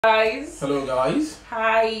Guys, Hello guys.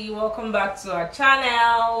 hi, welcome back to our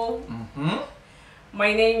channel.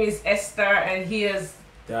 My name is Esther and here's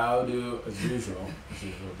Daudu as usual.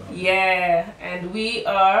 Daudu. yeah, and we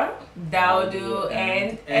are Daudu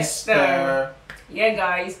and Esther. Yeah,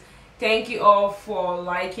 guys, thank you all for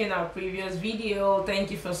liking our previous video. Thank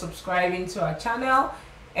you for subscribing to our channel.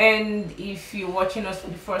 And if you're watching us for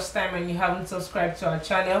the first time and you haven't subscribed to our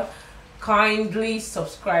channel, kindly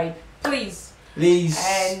subscribe, please.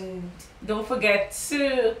 And don't forget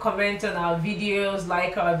to comment on our videos,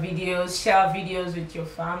 like our videos, share videos with your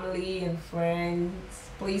family and friends.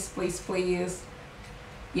 Please, please, please.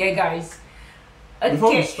 Yeah, guys. Okay.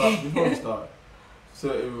 Before we start,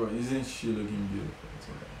 so everyone, isn't she looking beautiful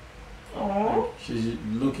today? Aww. She's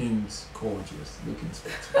looking gorgeous, looking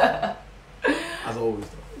spectacular. As always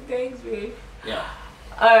though. Thanks, babe. Yeah.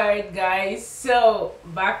 Alright, guys. So,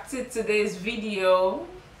 back to today's video.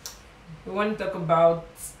 We want to talk about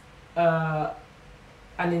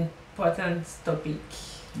an important topic.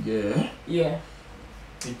 Yeah.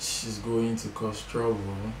 Which is going to cause trouble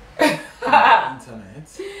on the internet.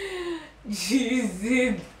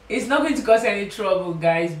 Jeez, it's not going to cause any trouble,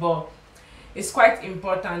 guys, but it's quite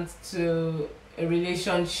important to a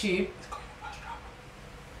relationship.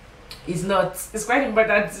 It's not. It's quite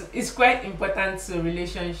important. It's quite important to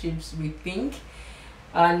relationships, we think,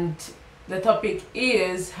 and the topic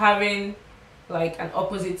is having like an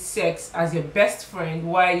opposite sex as your best friend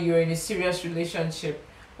while you're in a serious relationship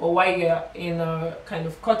or while you're in a kind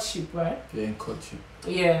of courtship, right? Yeah, in courtship.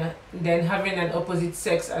 Yeah, then having an opposite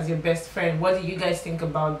sex as your best friend. What do you guys think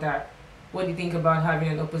about that? What do you think about having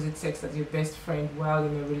an opposite sex as your best friend while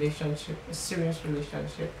in a relationship, a serious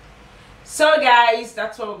relationship? So guys,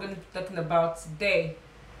 that's what we're going to be talking about today.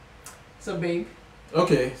 So babe.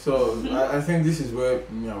 Okay, so I think this is where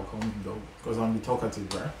I'll come though, because I'm the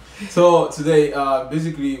talkative, right? So today,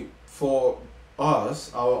 basically for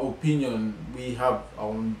us, our opinion, we have our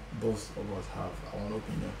own, both of us have our own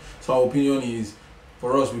opinion. So our opinion is,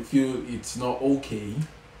 for us, we feel it's not okay.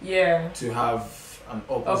 Yeah. To have an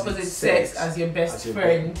opposite sex as your best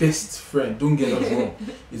friend. Best friend. Don't get us wrong.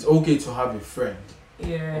 It's okay to have a friend.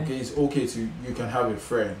 Yeah. Okay, it's okay you can have a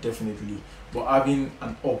friend, definitely. But having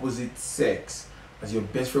an opposite sex as your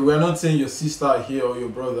best friend, we're not saying your sister here or your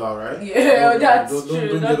brother, right? Yeah, that's true.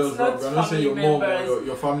 Don't get us wrong. We're not saying your mom or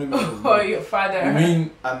your family members. Or your father. I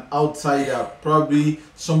mean an outsider, probably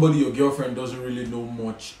somebody your girlfriend doesn't really know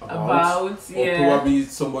much about. Or probably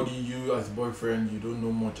somebody you as a boyfriend you don't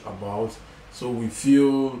know much about. So we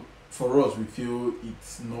feel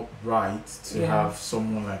it's not right to have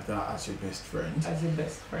someone like that as your best friend. As your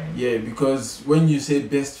best friend. Yeah, because when you say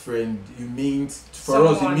best friend, you mean us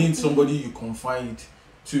it means somebody you confide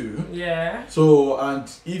to. Yeah. So and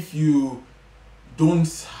if you don't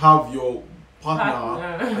have your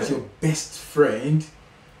partner as your best friend,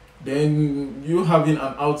 then you having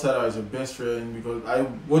an outsider as your best friend, because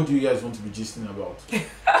what do you guys want to be gisting about?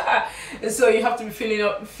 So you have to be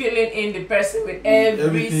filling in the person with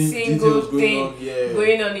every single thing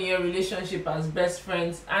going on in your relationship as best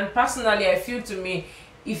friends. And personally, I feel to me,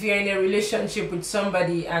 if you're in a relationship with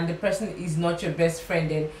somebody and the person is not your best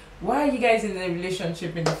friend, then why are you guys in a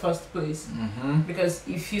relationship in the first place? Because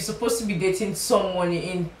if you're supposed to be dating someone you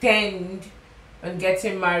intend on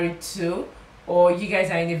getting married to, or you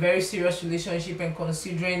guys are in a very serious relationship and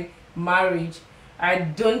considering marriage, I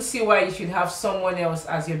don't see why you should have someone else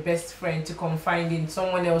as your best friend to confide in,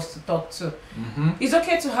 someone else to talk to. It's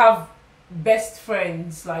okay to have best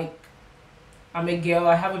friends, like I'm a girl,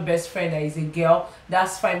 I have a best friend that is a girl,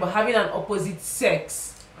 that's fine. But having an opposite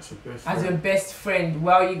sex as your best friend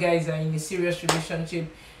while you guys are in a serious relationship,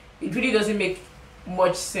 it really doesn't make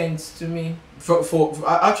much sense to me. For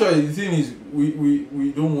actually, the thing is,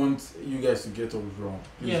 we don't want you guys to get us wrong.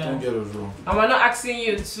 Please don't get us wrong. And we're not asking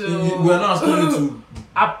you to. We're not asking you to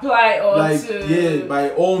apply or to.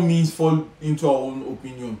 By all means, fall into our own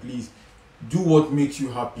opinion. Please do what makes you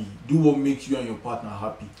happy. Do what makes you and your partner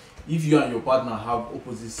happy. If you and your partner have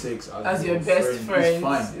opposite sex as your best friend,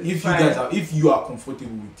 it's fine. If you are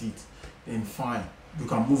comfortable with it, then fine. You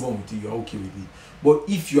can move on with it. You're okay with it. But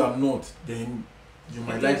if you are not, then you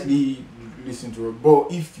might likely listen to it.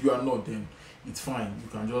 But if you are not, then it's fine. You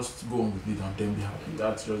can just go on with it and then be happy.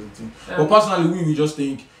 That's just the thing. But personally, we just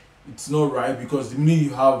think it's not right, because the minute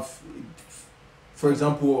you have, for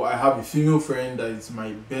example, I have a female friend that is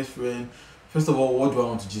my best friend. First of all, what do I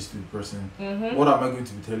want to gist with the person? What am I going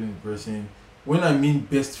to be telling the person? When I mean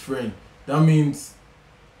best friend, that means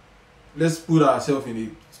let's put ourselves in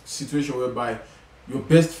a situation whereby your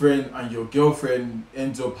best friend and your girlfriend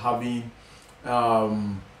ends up having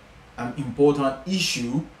an important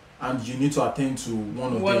issue and you need to attend to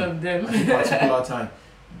one of them at a particular time,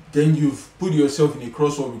 then you've put yourself in a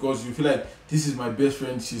crossroad because you feel like this is my best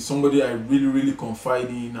friend, she's somebody I really, really confide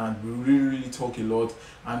in, and we really, really talk a lot,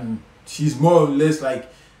 and she's more or less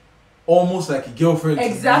like almost like a girlfriend to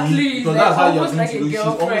me, because that's how you're going to do. She's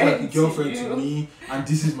almost like a girlfriend to me, and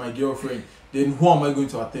this is my girlfriend. Then who am I going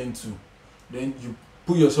to attend to? Then you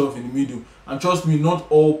put yourself in the middle, and trust me,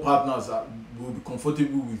 not all partners will be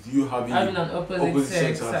comfortable with you having an opposite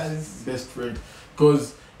sex as best friend,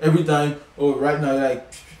 because every time, right now,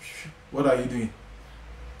 like, what are you doing?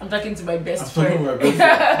 I'm talking to my best friend. I'm talking to my best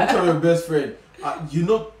friend. Which are your best friend? You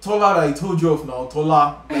know Tola that I told you of now,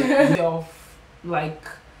 Tola. Like,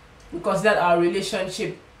 because that our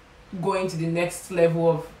relationship going to the next level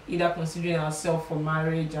of either considering ourselves for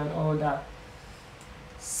marriage and all that.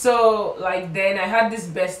 So like then I had this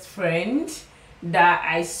best friend that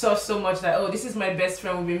I saw so much that, this is my best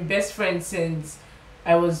friend, we've been best friends since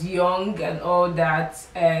I was young and all that,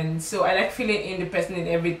 and so I like feeling in the person in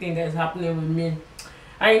everything that's happening with me.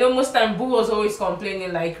 And most time Boo was always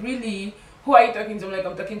complaining like, really, who are you talking to? I'm like,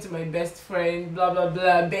 I'm talking to my best friend, blah blah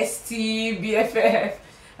blah, bestie, BFF.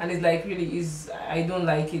 And it's like, really, I don't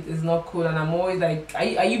like it, it's not cool. And I'm always like,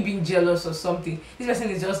 are you being jealous or something? This person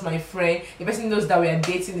is just my friend, the person knows that we are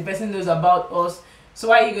dating, the person knows about us, so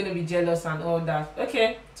why are you going to be jealous and all that?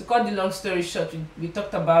 Okay, to cut the long story short, we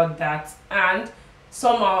talked about that, and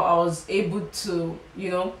somehow I was able to,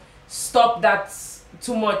 stop that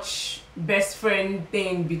too much best friend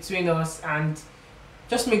thing between us and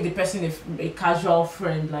just make the person a casual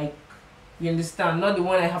friend, like, you understand, not the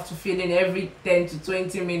one I have to fill in every 10 to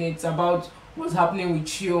 20 minutes about what's happening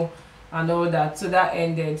with you and all that. So that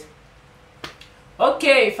ended.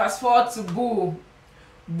 Okay, fast forward to Boo.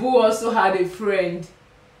 Boo also had a friend,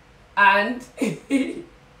 and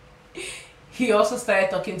he also started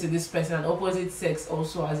talking to this person, an opposite sex,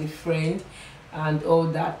 also as a friend and all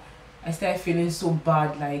that. I started feeling so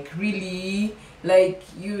bad, like, really, like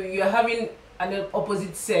you're having an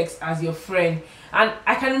opposite sex as your friend. And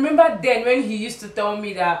I can remember then when he used to tell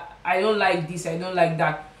me that I don't like this, I don't like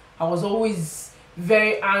that, I was always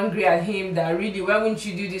very angry at him that, really, why wouldn't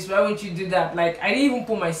you do this, why wouldn't you do that? Like, I didn't even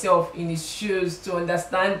put myself in his shoes to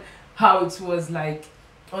understand how it was like,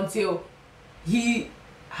 until he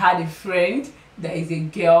had a friend that is a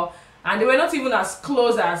girl, and they were not even as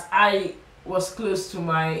close as I was close to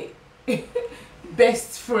my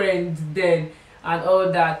best friend then and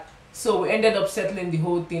all that. So we ended up settling the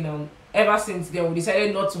whole thing, and ever since then we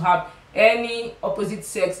decided not to have any opposite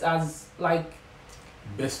sex as like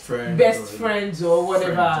best friends or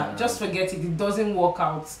whatever. Just forget it. It doesn't work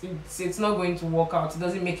out. It's not going to work out. It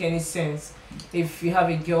doesn't make any sense. If you have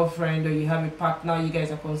a girlfriend or you have a partner, you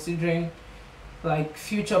guys are considering like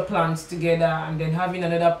future plans together, and then having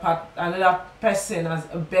another person as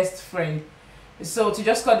a best friend. So to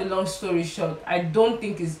just cut the long story short, I don't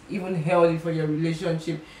think it's even healthy for your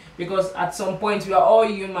relationship, because at some point we are all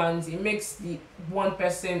humans. It makes the one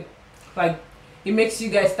person, like, it makes you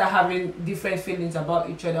guys start having different feelings about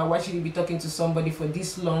each other. Why should you be talking to somebody for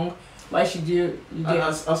this long? Why should you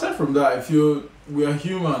aside from that, I feel we are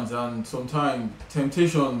humans, and sometimes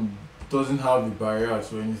temptation doesn't have the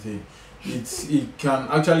barriers or anything. It can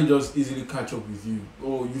actually just easily catch up with you.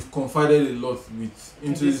 You've confided a lot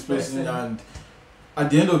into this person, and at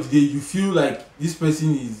the end of the day you feel like this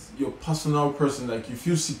person is your personal person, like you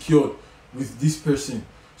feel secure with this person.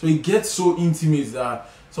 So it gets so intimate that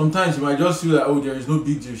sometimes you might just feel like, there is no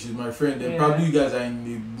big deal, she's my friend. Then probably you guys are in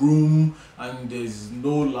the room and there's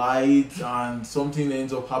no light, and something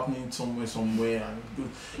ends up happening somewhere.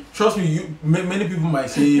 And trust me, many people might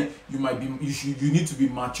say you need to be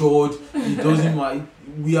matured. It doesn't matter.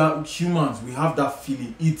 We are humans. We have that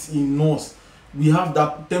feeling. It's in us. We have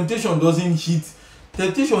that. Temptation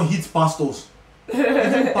hits pastors.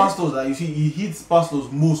 Even pastors that you see, it hits pastors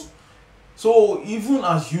most. So even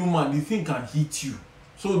as human, the thing can hit you.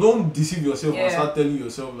 So don't deceive yourself and start telling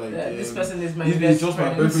yourself like, this person is my best friend. This is just my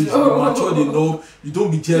best friend. You should be matured enough. You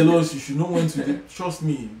don't be jealous. You should know when to do. Trust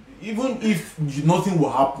me. Even if nothing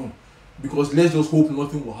will happen, because let's just hope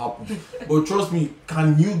nothing will happen. But trust me,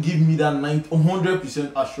 can you give me that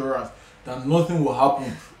 100% assurance that nothing will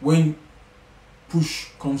happen when push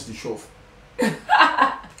comes to shove?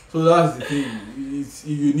 So that's the thing.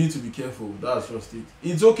 You need to be careful. That's just it.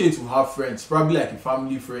 It's okay to have friends, probably like a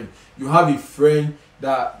family friend. You have a friend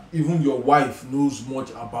that even your wife knows much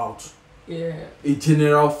about. Yeah. A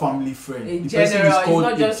general family friend. The person is called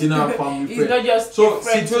a general family friend. Not just so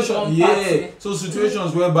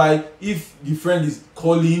situations whereby if the friend is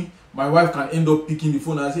calling, my wife can end up picking the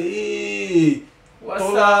phone and say, hey, What's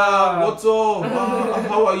up?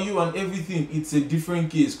 How are you and everything. It's a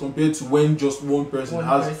different case compared to when just one person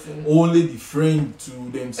has only the friend to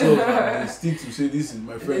themselves and they stick to say this is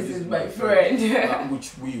my friend. This is my friend.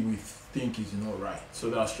 Which we think is not right.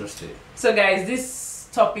 So that's just it. So guys, this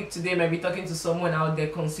topic today might be talking to someone out there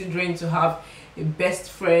considering to have a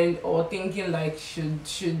best friend, or thinking like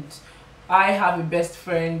should I have a best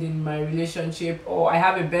friend in my relationship, or I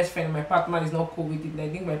have a best friend and my partner is not cool with it. I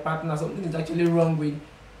think my partner, something is actually wrong with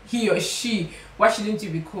he or she. Why shouldn't you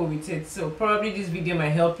be cool with it? So probably this video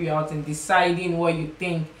might help you out in deciding what you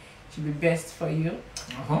think should be best for you.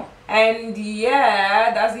 And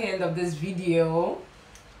yeah, that's the end of this video.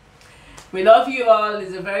 We love you all.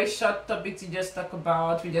 It's a very short topic to just talk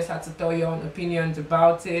about. We just had to tell your own opinions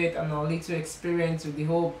about it and our little experience with the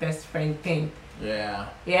whole best friend thing. Yeah,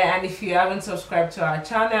 and if you haven't subscribed to our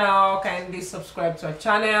channel, kindly subscribe to our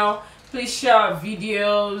channel. Please share our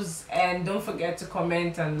videos and don't forget to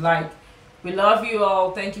comment and like. We love you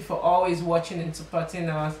all. Thank you for always watching and supporting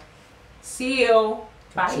us. See you.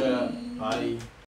 Bye. Bye.